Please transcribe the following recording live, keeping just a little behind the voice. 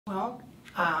Well,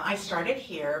 I started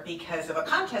here because of a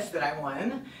contest that I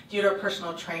won due to a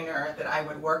personal trainer that I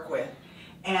would work with.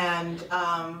 And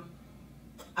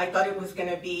I thought it was going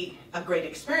to be a great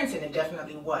experience, and it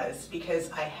definitely was, because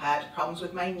I had problems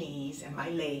with my knees and my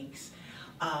legs,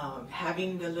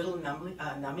 having the little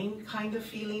numbing kind of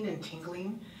feeling and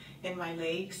tingling in my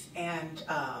legs. And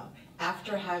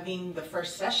after having the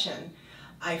first session,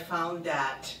 I found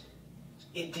that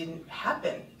it didn't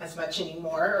happen as much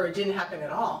anymore, or it didn't happen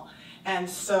at all. And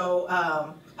so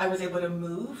I was able to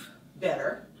move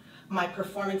better. My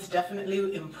performance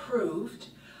definitely improved.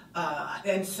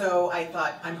 And so I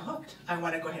thought, I'm hooked. I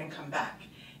want to go ahead and come back.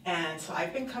 And so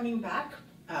I've been coming back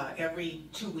every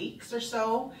 2 weeks or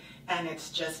so, and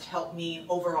it's just helped me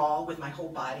overall with my whole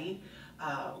body,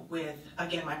 with,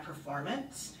 again, my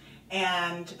performance,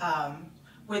 and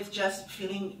with just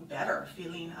feeling better,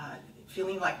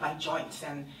 feeling like my joints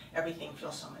and everything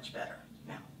feels so much better.